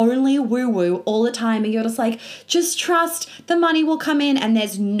only woo-woo all the time, and you're just like, just trust the money will come in, and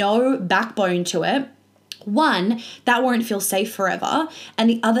there's no backbone to it. One, that won't feel safe forever. And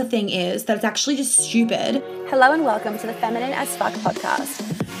the other thing is that it's actually just stupid. Hello and welcome to the Feminine as Fuck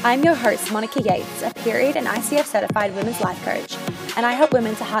podcast. I'm your host, Monica Yates, a period and ICF certified women's life coach, and I help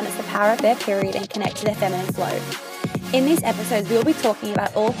women to harness the power of their period and connect to their feminine flow. In these episodes, we will be talking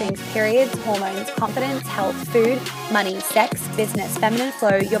about all things periods, hormones, confidence, health, food, money, sex, business, feminine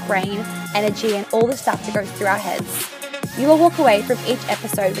flow, your brain, energy, and all the stuff that goes through our heads. You will walk away from each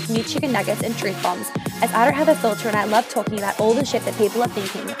episode with new chicken nuggets and truth bombs, as I don't have a filter and I love talking about all the shit that people are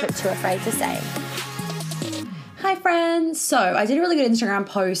thinking but too afraid to say. Hi friends. So I did a really good Instagram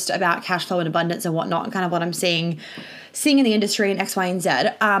post about cash flow and abundance and whatnot, and kind of what I'm seeing in the industry in X, Y, and Z.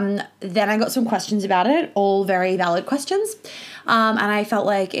 Then I got some questions about it, all very valid questions. And I felt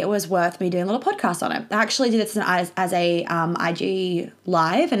like it was worth me doing a little podcast on it. I actually did this as a IG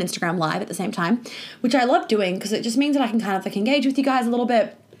live and Instagram live at the same time, which I love doing because it just means that I can kind of engage with you guys a little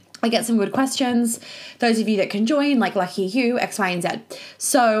bit. I get some good questions. Those of you that can join, like lucky you, X, Y, and Z.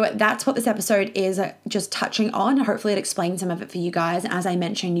 So that's what this episode is just touching on. Hopefully it explains some of it for you guys. As I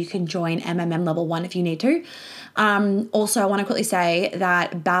mentioned, you can join MMM level 1 if you need to. Also, I want to quickly say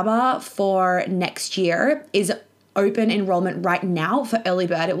that BABA for next year is open enrollment right now for early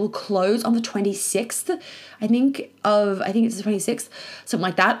bird. It will close on the 26th, I think it's the 26th, something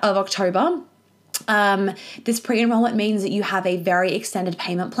like that, of October. This pre-enrollment means that you have a very extended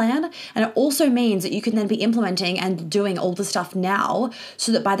payment plan, and it also means that you can then be implementing and doing all the stuff now,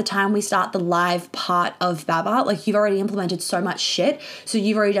 so that by the time we start the live part of BABA, like you've already implemented so much shit, so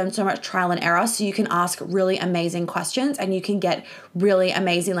you've already done so much trial and error, so you can ask really amazing questions and you can get really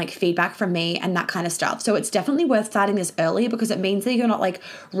amazing feedback from me and that kind of stuff. So it's definitely worth starting this early because it means that you're not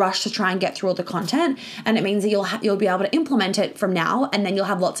rushed to try and get through all the content, and it means that you'll be able to implement it from now, and then you'll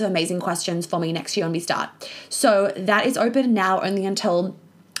have lots of amazing questions for me next year when we start. So that is open now only until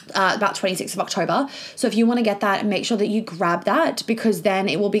about 26th of October. So if you want to get that, make sure that you grab that, because then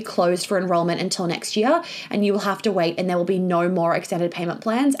it will be closed for enrollment until next year, and you will have to wait, and there will be no more extended payment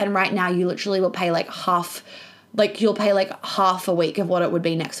plans. And right now you literally will pay half a week of what it would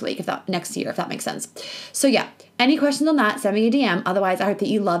be next year, if that makes sense. So yeah, any questions on that, send me a DM. Otherwise, I hope that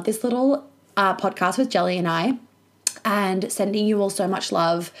you love this little podcast with Jelly and I, and sending you all so much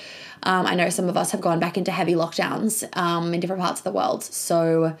love. I know some of us have gone back into heavy lockdowns in different parts of the world.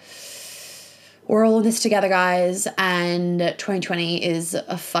 So we're all in this together, guys. And 2020 is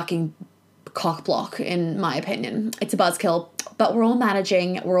a fucking cock block, in my opinion. It's a buzzkill, but we're all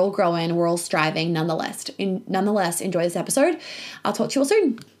managing, we're all growing, we're all striving nonetheless. Enjoy this episode. I'll talk to you all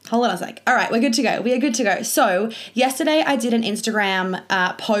soon. Hold on a sec. All right, we're good to go. We are good to go. So yesterday I did an Instagram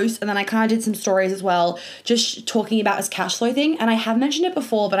post, and then I kind of did some stories as well, just talking about this cash flow thing. And I have mentioned it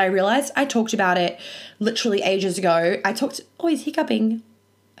before, but I realized I talked about it literally ages ago. He's hiccuping.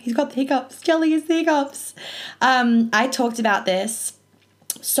 He's got the hiccups. Jelly is the hiccups. I talked about this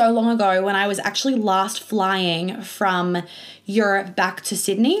so long ago when I was actually last flying from Europe back to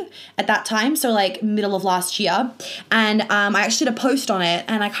Sydney at that time, so middle of last year, and I actually did a post on it,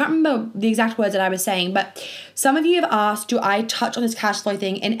 and I can't remember the exact words that I was saying, but some of you have asked, do I touch on this cash flow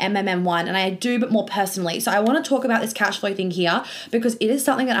thing in MMM1? And I do, but more personally. So I want to talk about this cash flow thing here because it is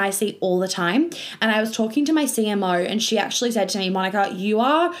something that I see all the time. And I was talking to my CMO, and she actually said to me, Monica, you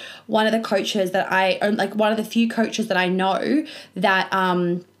are one of the coaches that one of the few coaches that I know that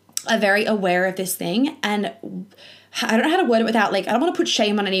are very aware of this thing. And I don't know how to word it without I don't want to put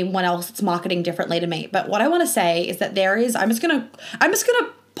shame on anyone else that's marketing differently to me. But what I want to say is that I'm just gonna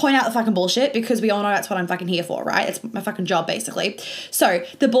point out the fucking bullshit, because we all know that's what I'm fucking here for, right? It's my fucking job, basically. So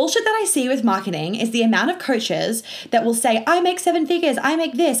the bullshit that I see with marketing is the amount of coaches that will say, I make 7 figures, I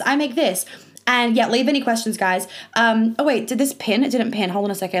make this. And yeah, leave any questions, guys. Oh wait, did this pin? It didn't pin. Hold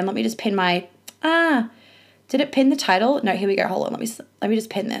on a second. Let me just pin my, did it pin the title? No, here we go. Hold on. Let me just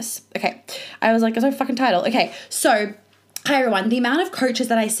pin this. Okay. I was like, there's no fucking title. Okay. So hi everyone, the amount of coaches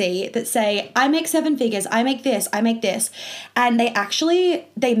that I see that say, I make 7 figures, I make this, and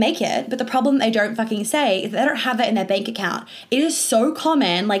they make it, but the problem they don't fucking say is they don't have that in their bank account. It is so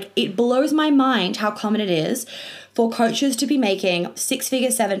common, it blows my mind how common it is for coaches to be making 6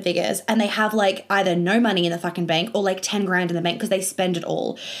 figures, 7 figures, and they have either no money in the fucking bank or 10 grand in the bank because they spend it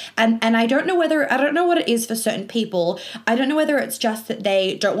all. And I don't know what it is for certain people. I don't know whether it's just that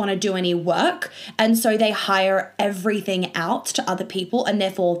they don't want to do any work, and so they hire everything out to other people, and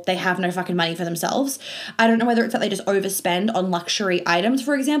therefore they have no fucking money for themselves. I don't know whether it's that they just overspend on luxury items,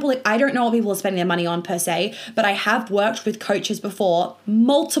 for example. I don't know what people are spending their money on per se, but I have worked with coaches before,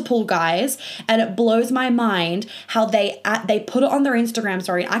 multiple guys, and it blows my mind how they put it on their Instagram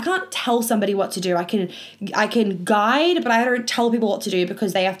story. I can't tell somebody what to do. I can guide, but I don't tell people what to do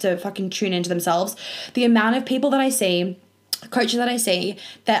because they have to fucking tune into themselves. The amount of people that I see, coaches that I see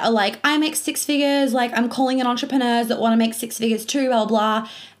that are like, I make 6 figures, like I'm calling in entrepreneurs that want to make 6 figures too, blah, blah,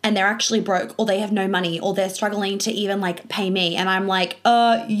 and they're actually broke, or they have no money, or they're struggling to even like pay me. And I'm like,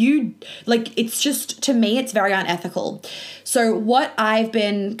 it's just, to me, it's very unethical. So what I've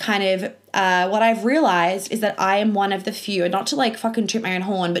been kind of, what I've realized is that I am one of the few, and not to like fucking toot my own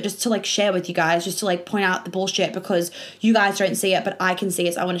horn, but just to like share with you guys, just to like point out the bullshit because you guys don't see it, but I can see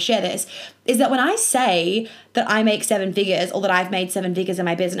it. So I want to share this, is that when I say that I make 7 figures or that I've made 7 figures in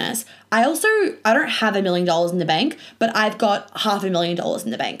my business, I don't have $1 million in the bank, but I've got $500,000 in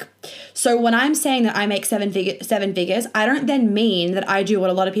the bank. So when I'm saying that I make 7 figures, I don't then mean that I do what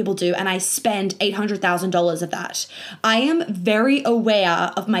a lot of people do and I spend $800,000 of that. I am very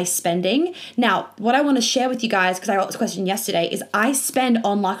aware of my spending. Now, what I want to share with you guys, because I got this question yesterday, is I spend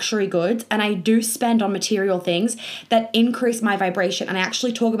on luxury goods and I do spend on material things that increase my vibration. And I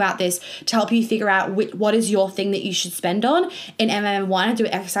actually talk about this to help you figure out what is your thing that you should spend on. In MM1, I do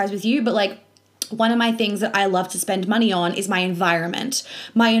an exercise with you, but like, one of my things that I love to spend money on is my environment.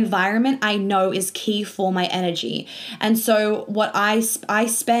 My environment, I know, is key for my energy. And so what I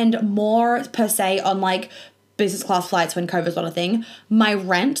spend more per se on like business class flights when COVID's not a thing. My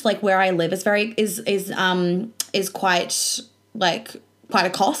rent, like where I live, is quite a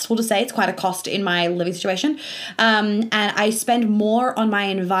cost. We'll just say it's quite a cost in my living situation. And I spend more on my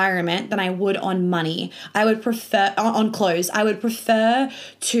environment than I would on money. I would prefer on clothes. I would prefer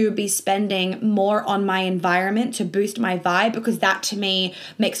to be spending more on my environment to boost my vibe, because that to me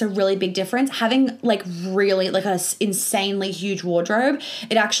makes a really big difference. Having like really like a insanely huge wardrobe,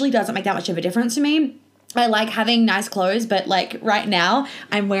 it actually doesn't make that much of a difference to me. I like having nice clothes, but like right now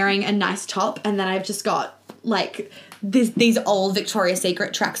I'm wearing a nice top and then I've just got like these old Victoria's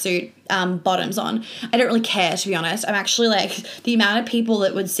Secret tracksuit bottoms on. I don't really care, to be honest. I'm actually like, the amount of people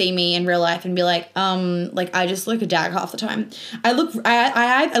that would see me in real life and be like I just look a dag half the time. I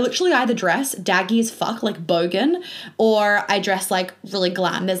literally either dress daggy as fuck, like bogan, or I dress like really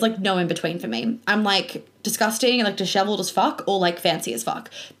glam. There's like no in between for me. I'm like disgusting and like disheveled as fuck, or like fancy as fuck.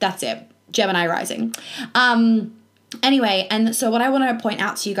 That's it. Gemini rising. Anyway, and so what I want to point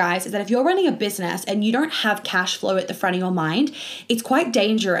out to you guys is that if you're running a business and you don't have cash flow at the front of your mind, it's quite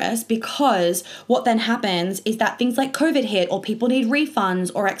dangerous, because what then happens is that things like COVID hit, or people need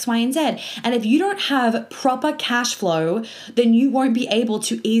refunds, or X, Y, and Z. And if you don't have proper cash flow, then you won't be able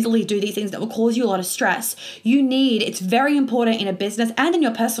to easily do these things that will cause you a lot of stress. It's very important in a business and in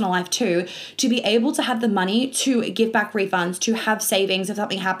your personal life too, to be able to have the money to give back refunds, to have savings if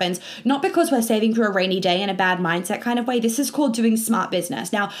something happens, not because we're saving for a rainy day and a bad mindset kind of way. This is called doing smart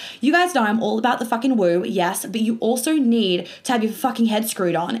business. Now, you guys know I'm all about the fucking woo, yes, but you also need to have your fucking head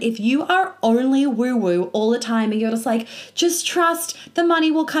screwed on. If you are only woo-woo all the time and you're just like, just trust the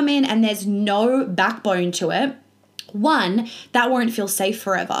money will come in, and there's no backbone to it, one, that won't feel safe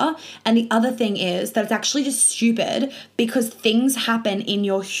forever. And the other thing is that it's actually just stupid, because things happen in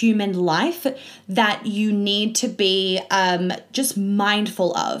your human life that you need to be just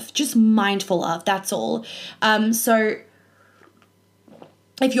mindful of. That's all. So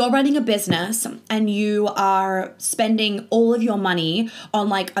if you're running a business and you are spending all of your money on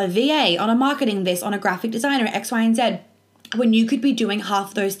like a VA, on a marketing this, on a graphic designer, X, Y, and Z, when you could be doing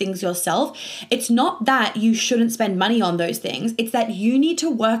half those things yourself, it's not that you shouldn't spend money on those things. It's that you need to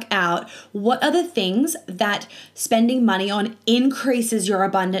work out what are the things that spending money on increases your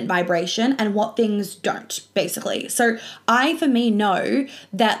abundant vibration and what things don't, basically. So I, for me, know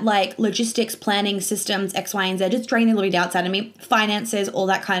that like logistics, planning, systems, X, Y, and Z just drain a little bit outside of me. Finances, all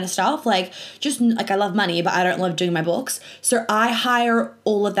that kind of stuff. Like, just like, I love money, but I don't love doing my books. So I hire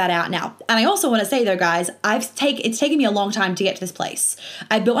all of that out now. And I also want to say though, guys, it's taken me a long time to get to this place.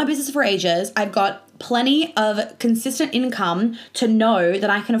 I built my business for ages. I've got plenty of consistent income to know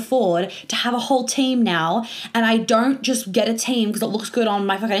that I can afford to have a whole team now. And I don't just get a team because it looks good on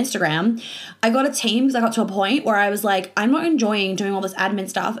my fucking Instagram. I got a team because I got to a point where I was like, I'm not enjoying doing all this admin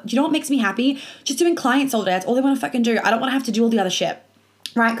stuff. Do you know what makes me happy? Just doing clients all day. That's all they want to fucking do. I don't want to have to do all the other shit.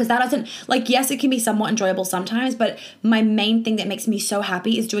 Right? Because that doesn't, like, yes, it can be somewhat enjoyable sometimes, but my main thing that makes me so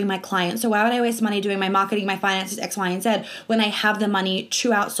happy is doing my clients. So why would I waste money doing my marketing, my finances, X, Y, and Z, when I have the money to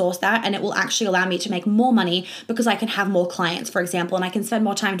outsource that, and it will actually allow me to make more money because I can have more clients, for example, and I can spend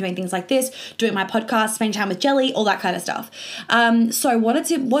more time doing things like this, doing my podcast, spending time with Jelly, all that kind of stuff. So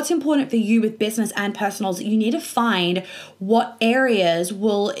what's important for you with business and personals, you need to find what areas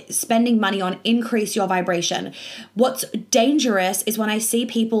will spending money on increase your vibration. What's dangerous is when I see see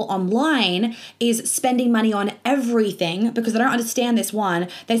people online is spending money on everything because they don't understand this one.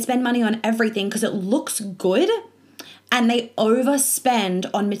 They spend money on everything because it looks good, and they overspend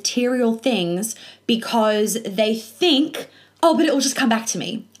on material things because they think, oh, but it will just come back to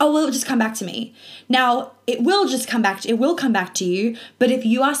me. Oh, well, it will just come back to me. Now, it will come back to you, but if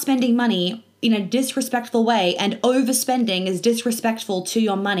you are spending money in a disrespectful way, and overspending is disrespectful to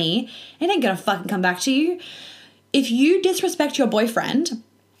your money, it ain't gonna fucking come back to you. If you disrespect your boyfriend,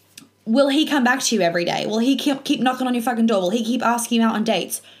 will he come back to you every day? Will he keep knocking on your fucking door? Will he keep asking you out on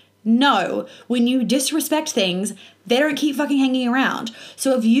dates? No. When you disrespect things, they don't keep fucking hanging around.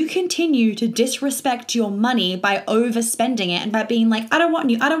 So if you continue to disrespect your money by overspending it and by being like, I don't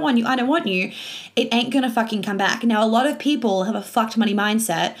want you, I don't want you, I don't want you, it ain't gonna fucking come back. Now, a lot of people have a fucked money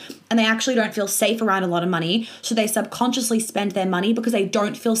mindset and they actually don't feel safe around a lot of money. So they subconsciously spend their money because they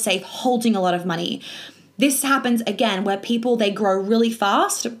don't feel safe holding a lot of money. This happens again where people, they grow really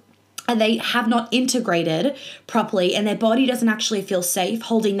fast and they have not integrated properly and their body doesn't actually feel safe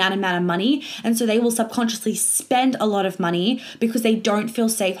holding that amount of money. And so they will subconsciously spend a lot of money because they don't feel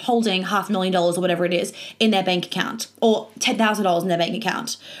safe holding $500,000 or whatever it is in their bank account, or $10,000 in their bank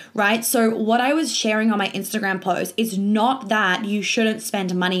account, right? So what I was sharing on my Instagram post is not that you shouldn't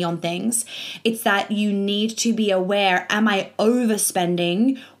spend money on things. It's that you need to be aware, am I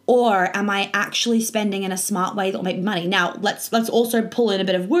overspending? Or am I actually spending in a smart way that will make me money? Now, let's also pull in a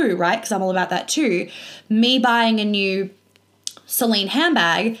bit of woo, right? Because I'm all about that too. Me buying a new Celine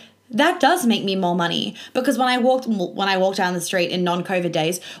handbag, that does make me more money. Because when I walk down the street in non-COVID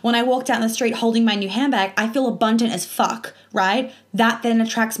days, when I walk down the street holding my new handbag, I feel abundant as fuck, right? That then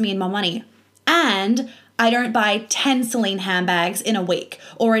attracts me in more money. And I don't buy 10 Celine handbags in a week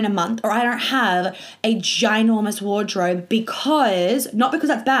or in a month, or I don't have a ginormous wardrobe not because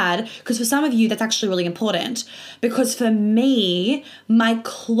that's bad, because for some of you that's actually really important. Because for me, my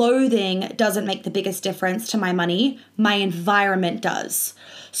clothing doesn't make the biggest difference to my money, my environment does.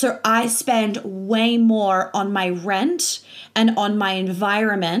 So I spend way more on my rent and on my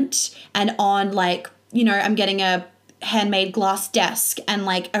environment and on I'm getting a handmade glass desk and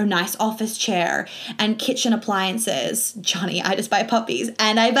like a nice office chair and kitchen appliances. Johnny, I just buy puppies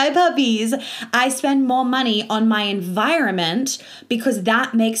and I buy puppies. I spend more money on my environment because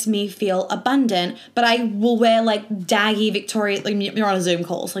that makes me feel abundant, but I will wear like daggy Victoria, like you're on a Zoom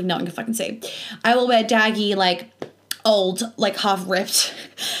call, so like no one can fucking see. I will wear daggy old, half ripped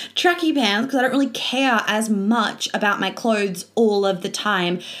tracky pants because I don't really care as much about my clothes all of the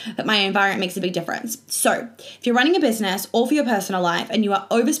time, but my environment makes a big difference. So if you're running a business or for your personal life and you are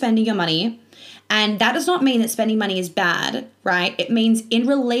overspending your money, and that does not mean that spending money is bad, right? It means in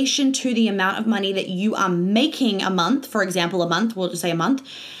relation to the amount of money that you are making a month, for example, we'll just say a month,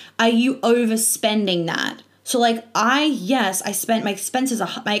 are you overspending that? So I spent my expenses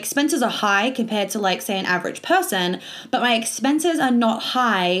are high compared to say an average person, but my expenses are not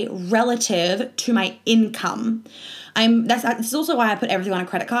high relative to my income. This is also why I put everything on a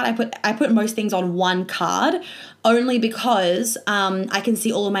credit card. I put most things on one card only because I can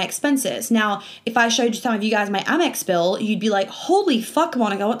see all of my expenses. Now, if I showed some of you guys my Amex bill, you'd be like, holy fuck,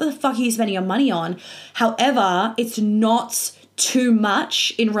 Monica, what the fuck are you spending your money on? However, it's not too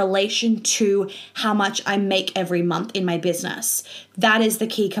much in relation to how much I make every month in my business. That is the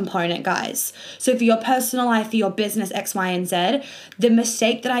key component, guys. So for your personal life, for your business, X, Y, and Z, the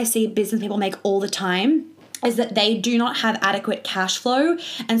mistake that I see business people make all the time is that they do not have adequate cash flow,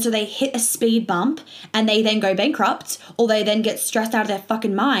 and so they hit a speed bump and they then go bankrupt, or they then get stressed out of their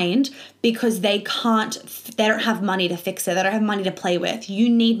fucking mind because they don't have money to fix it. They don't have money to play with. You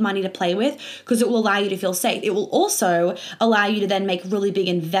need money to play with because it will allow you to feel safe. It will also allow you to then make really big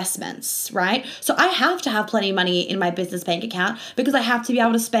investments, right? So I have to have plenty of money in my business bank account because I have to be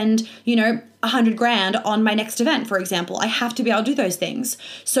able to spend, $100,000 on my next event, for example. I have to be able to do those things.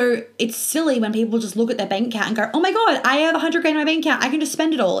 So it's silly when people just look at their bank account and go, oh my God, I have $100,000 in my bank account. I can just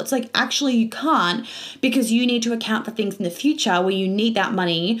spend it all. It's like, actually you can't, because you need to account for things in the future where you need that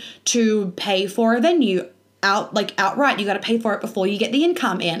money to pay for a venue outright. You got to pay for it before you get the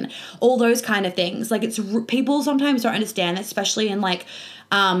income in, all those kind of things. People sometimes don't understand, especially in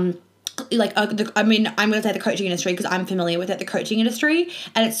I'm going to say the coaching industry because I'm familiar with it, the coaching industry,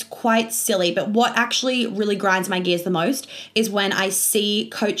 and it's quite silly. But what actually really grinds my gears the most is when I see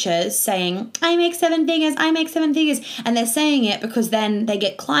coaches saying, I make 7 figures, and they're saying it because then they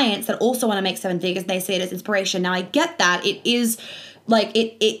get clients that also want to make 7 figures. They see it as inspiration. Now I get that. It is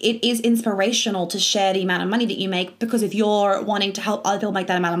it is inspirational to share the amount of money that you make, because if you're wanting to help other people make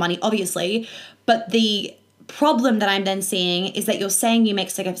that amount of money, obviously, but the problem that I'm then seeing is that you're saying you make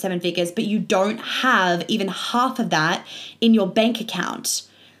 7 figures, but you don't have even half of that in your bank account.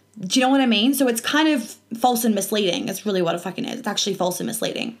 Do you know what I mean? So it's kind of false and misleading. It's really what it fucking is. It's actually false and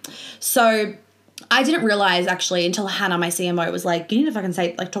misleading. So I didn't realize actually until Hannah, my CMO, was like, you need to fucking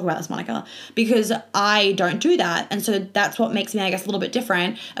talk about this, Monica, because I don't do that. And so that's what makes me, I guess, a little bit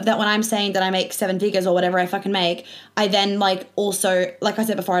different of that when I'm saying that I make 7 figures or whatever I fucking make, I then like also, like I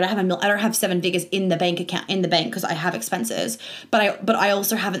said before, I don't have 7 figures in the bank account, because I have expenses, but I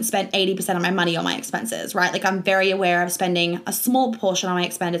also haven't spent 80% of my money on my expenses, right? Like I'm very aware of spending a small portion on my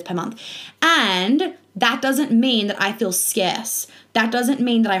expenses per month. And that doesn't mean that I feel scarce. That doesn't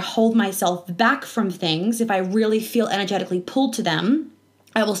mean that I hold myself back from things. If I really feel energetically pulled to them,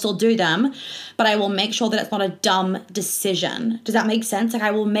 I will still do them, but I will make sure that it's not a dumb decision. Does that make sense? Like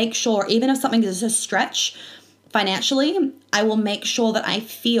I will make sure, even if something is a stretch financially, I will make sure that I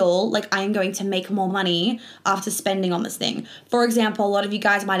feel like I'm going to make more money after spending on this thing. For example, a lot of you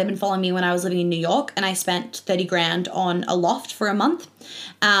guys might have been following me when I was living in New York and I spent 30 grand on a loft for a month.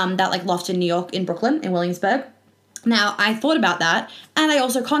 That like loft in New York, in Brooklyn, in Williamsburg. Now, I thought about that, and I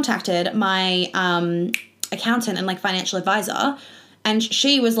also contacted my accountant and like financial advisor, and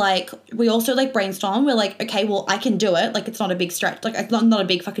she was like, we also like brainstormed. We're like, okay, well, I can do it. Like, it's not a big stretch. Like, it's not a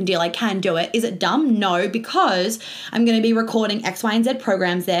big fucking deal. I can do it. Is it dumb? No, because I'm going to be recording X, Y, and Z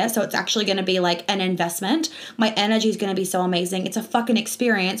programs there. So it's actually going to be like an investment. My energy is going to be so amazing. It's a fucking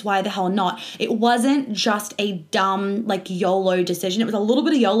experience. Why the hell not? It wasn't just a dumb, like, YOLO decision. It was a little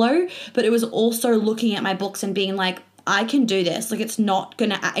bit of YOLO, but it was also looking at my books and being like, I can do this. Like it's not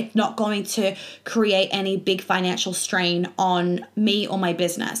going to create any big financial strain on me or my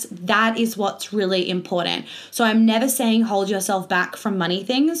business. That is what's really important. So I'm never saying hold yourself back from money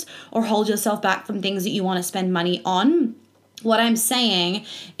things or hold yourself back from things that you want to spend money on. What I'm saying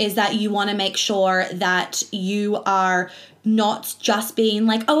is that you want to make sure that you are not just being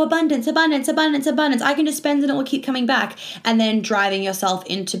like, oh, abundance. I can just spend and it will keep coming back, and then driving yourself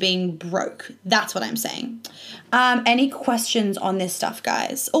into being broke. That's what I'm saying. Any questions on this stuff,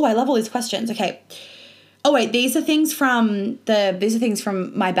 guys? Oh, I love all these questions. Okay. Oh wait, these are things from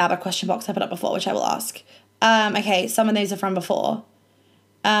my Baba question box I put up before, which I will ask. Okay, some of these are from before.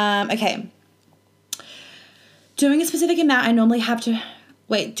 Okay. Doing a specific amount, I normally have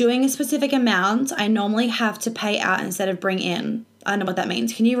to pay out instead of bring in. I don't know what that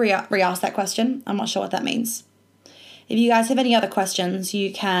means. Can you re-ask that question? I'm not sure what that means. If you guys have any other questions,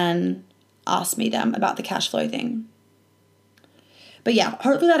 you can ask me them about the cash flow thing. But yeah,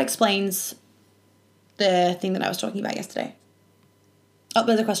 hopefully that explains the thing that I was talking about yesterday. Oh,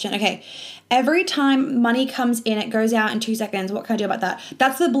 there's a question. Okay. Every time money comes in, it goes out in 2 seconds. What can I do about that?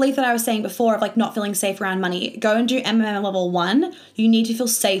 That's the belief that I was saying before of like not feeling safe around money. Go and do MMM level 1. You need to feel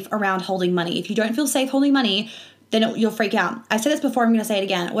safe around holding money. If you don't feel safe holding money, then you'll freak out. I said this before, I'm going to say it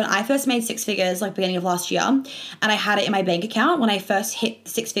again. When I first made 6 figures, like beginning of last year, and I had it in my bank account, when I first hit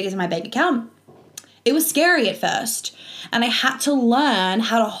 6 figures in my bank account, it was scary at first. And I had to learn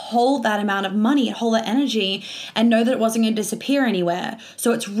how to hold that amount of money and hold that energy and know that it wasn't going to disappear anywhere.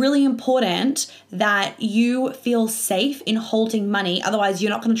 So it's really important that you feel safe in holding money. Otherwise,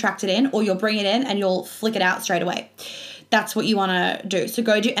 you're not going to attract it in, or you'll bring it in and you'll flick it out straight away. That's what you want to do. So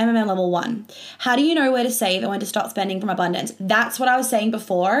go do MMM level 1. How do you know where to save and when to start spending from abundance? That's what I was saying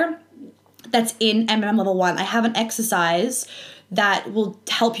before. That's in MMM level 1. I have an exercise that will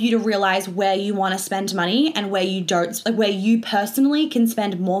help you to realize where you want to spend money and where you don't, like where you personally can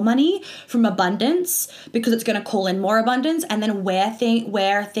spend more money from abundance because it's going to call in more abundance, and then where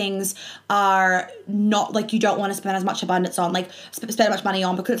things are not, like you don't want to spend as much abundance on, like spend as much money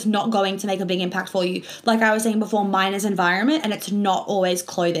on because it's not going to make a big impact for you. Like I was saying before, mine is environment and it's not always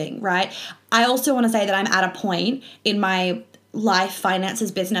clothing, right? I also want to say that I'm at a point in my life finances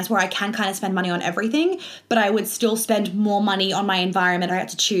business where I can kind of spend money on everything, but I would still spend more money on my environment I had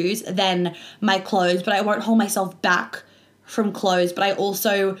to choose than my clothes. But I won't hold myself back from clothes, but I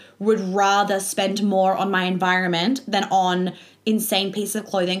also would rather spend more on my environment than on insane piece of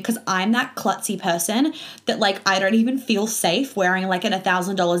clothing, because I'm that klutzy person that like I don't even feel safe wearing like an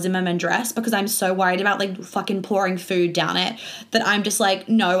 $1,000 Zimmermann dress because I'm so worried about like fucking pouring food down it that I'm just like,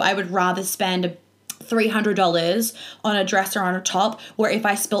 no, I would rather spend $300 on a dress or on a top where if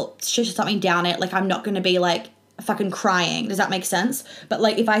I spilt something down it, like I'm not going to be like fucking crying. Does that make sense? But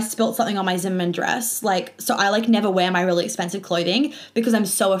like if I spilt something on my Zimmermann dress, like, so I like never wear my really expensive clothing because I'm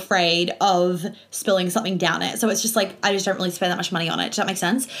so afraid of spilling something down it. So it's just like, I just don't really spend that much money on it. Does that make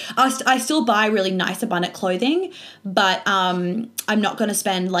sense? I still buy really nice abundant clothing, but I'm not going to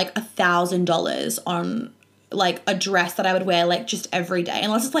spend like $1,000 on like a dress that I would wear like just every day,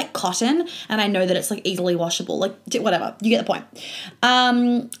 unless it's like cotton and I know that it's like easily washable, like whatever, you get the point.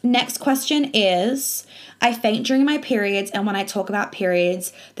 Next question is, I faint during my periods, and when I talk about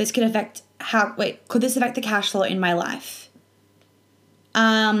periods, this could affect could this affect the cash flow in my life?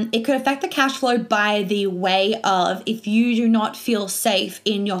 It could affect the cash flow by the way of, if you do not feel safe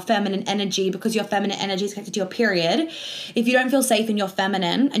in your feminine energy, because your feminine energy is connected to your period. If you don't feel safe in your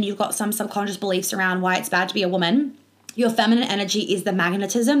feminine and you've got some subconscious beliefs around why it's bad to be a woman, your feminine energy is the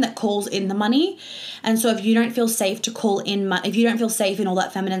magnetism that calls in the money. And so if you don't feel safe to call in if you don't feel safe in all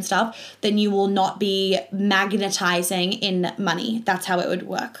that feminine stuff, then you will not be magnetizing in money. That's how it would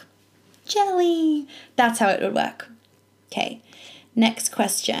work. Jelly. That's how it would work. Okay. Next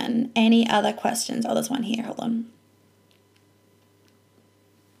question. Any other questions? Oh, there's one here. Hold on.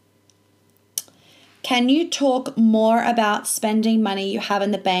 Can you talk more about spending money you have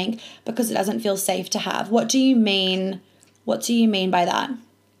in the bank because it doesn't feel safe to have? What do you mean? What do you mean by that?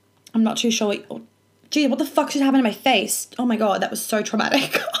 I'm not too sure. Gee, what the fuck just happened to my face? Oh my God, that was so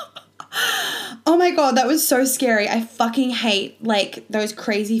traumatic. Oh my God, that was so scary. I fucking hate like those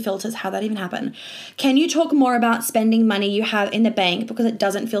crazy filters. How'd that even happen? Can you talk more about spending money you have in the bank because it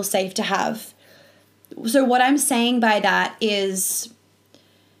doesn't feel safe to have? So what I'm saying by that is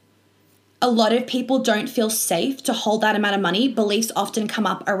a lot of people don't feel safe to hold that amount of money. Beliefs often come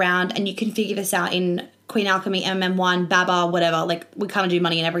up around, and you can figure this out in Queen Alchemy, MMM1, Baba, whatever. Like, we kind of do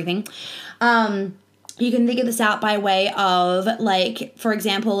money and everything. You can figure this out by way of, like, for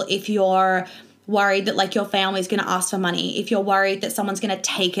example, if you're worried that like your family's going to ask for money, if you're worried that someone's going to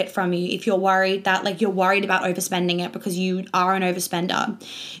take it from you, if you're worried that like you're worried about overspending it because you are an overspender,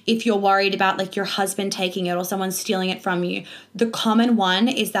 if you're worried about like your husband taking it or someone stealing it from you, the common one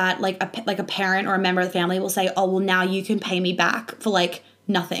is that like a parent or a member of the family will say, oh, well, now you can pay me back for like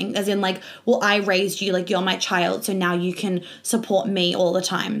nothing, as in like, well, I raised you, like you're my child, so now you can support me all the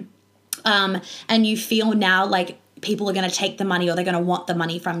time. And you feel now like people are going to take the money or they're going to want the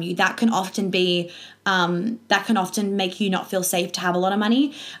money from you. That can often be, that can often make you not feel safe to have a lot of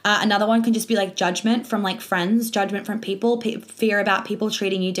money. Another one can just be like judgment from like friends, judgment from people, fear about people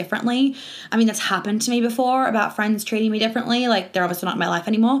treating you differently. I mean, that's happened to me before, about friends treating me differently. Like, they're obviously not in my life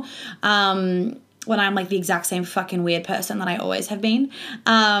anymore. When I'm like the exact same fucking weird person that I always have been.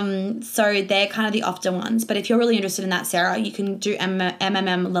 So they're kind of the often ones. But if you're really interested in that, Sarah, you can do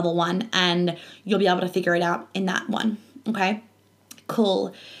MMM level 1 and you'll be able to figure it out in that one. Okay, cool.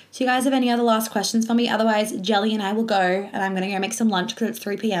 Do you guys have any other last questions for me? Otherwise, Jelly and I will go, and I'm going to go make some lunch because it's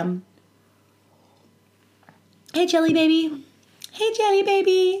 3 p.m. Hey, Jelly baby. Hey, Jelly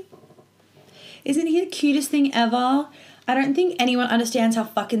baby. Isn't he the cutest thing ever? I don't think anyone understands how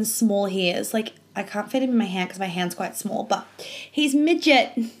fucking small he is. Like, I can't fit him in my hand because my hand's quite small, but he's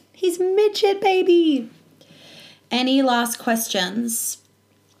midget. He's midget, baby. Any last questions?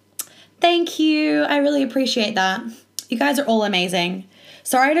 Thank you. I really appreciate that. You guys are all amazing.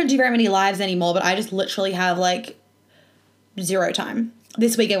 Sorry I don't do very many lives anymore, but I just literally have like 0 time.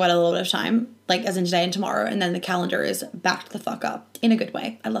 This week I got a little bit of time, like as in today and tomorrow, and then the calendar is backed the fuck up in a good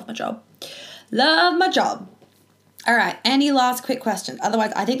way. I love my job. Love my job. All right, any last quick questions?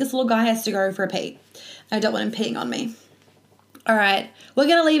 Otherwise, I think this little guy has to go for a pee. I don't want him peeing on me. All right, we're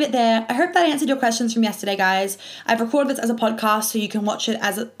going to leave it there. I hope that answered your questions from yesterday, guys. I've recorded this as a podcast, so you can watch it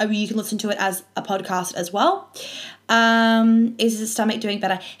you can listen to it as a podcast as well. Is his stomach doing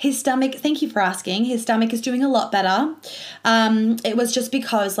better? His stomach, thank you for asking. His stomach is doing a lot better. It was just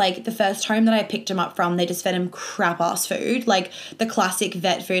because like the first home that I picked him up from, they just fed him crap ass food, like the classic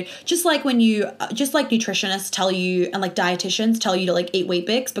vet food. Just like nutritionists tell you and like dietitians tell you to like eat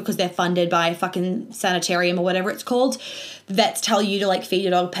Weet-Bix because they're funded by fucking Sanitarium or whatever it's called. Vets tell you to like feed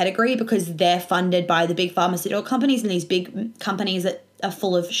your dog pedigree because they're funded by the big pharmaceutical companies and these big companies that are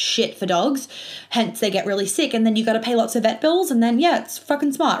full of shit for dogs, hence they get really sick, and then you got to pay lots of vet bills, and then yeah, it's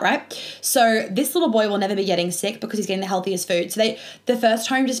fucking smart, right? So this little boy will never be getting sick because he's getting the healthiest food. So the first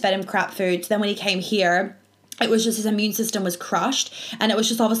home just fed him crap food. So then when he came here, it was just his immune system was crushed, and it was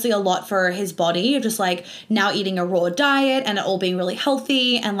just obviously a lot for his body, just like now eating a raw diet and it all being really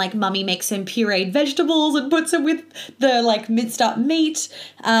healthy, and like mummy makes him pureed vegetables and puts him with the like minced up meat.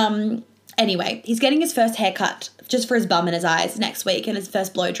 Anyway, he's getting his first haircut just for his bum and his eyes next week, and his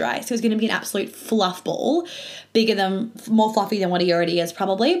first blow dry. So he's going to be an absolute fluff ball, more fluffy than what he already is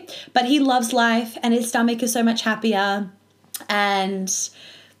probably. But he loves life, and his stomach is so much happier. And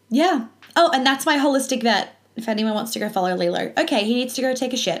yeah. Oh, and that's my holistic vet. If anyone wants to go follow Lilo. Okay, he needs to go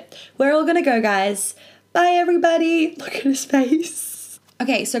take a shit. We're all going to go, guys. Bye, everybody. Look at his face.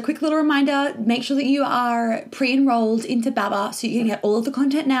 Okay, so quick little reminder, make sure that you are pre-enrolled into Baba so you can get all of the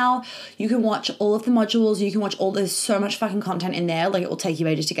content now. You can watch all of the modules. You can watch there's so much fucking content in there. Like, it will take you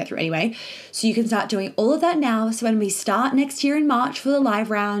ages to get through anyway. So you can start doing all of that now. So when we start next year in March for the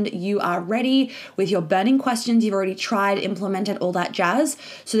live round, you are ready with your burning questions. You've already tried, implemented all that jazz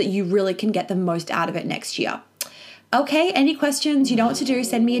so that you really can get the most out of it next year. Okay, any questions, you know what to do,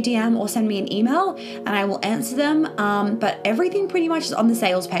 send me a DM or send me an email and I will answer them. But everything pretty much is on the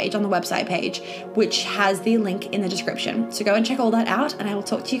sales page, on the website page, which has the link in the description. So go and check all that out and I will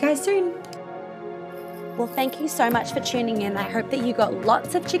talk to you guys soon. Well, thank you so much for tuning in. I hope that you got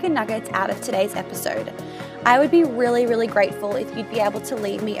lots of chicken nuggets out of today's episode. I would be really, really grateful if you'd be able to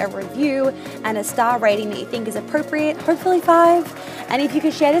leave me a review and a star rating that you think is appropriate, hopefully 5. And if you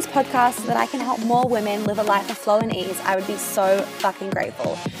could share this podcast so that I can help more women live a life of flow and ease, I would be so fucking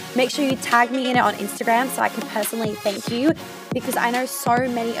grateful. Make sure you tag me in it on Instagram so I can personally thank you, because I know so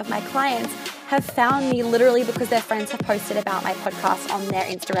many of my clients have found me literally because their friends have posted about my podcast on their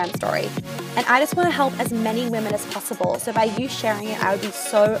Instagram story. And I just want to help as many women as possible. So by you sharing it, I would be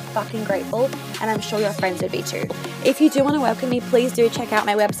so fucking grateful, and I'm sure your friends would be too. If you do want to welcome me, please do check out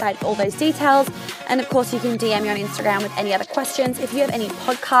my website for all those details. And of course, you can DM me on Instagram with any other questions. If you have any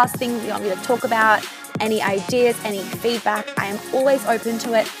podcast things you want me to talk about, any ideas, any feedback, I am always open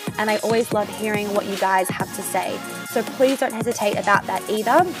to it. And I always love hearing what you guys have to say. So please don't hesitate about that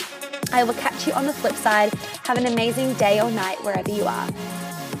either. I will catch you on the flip side. Have an amazing day or night wherever you are.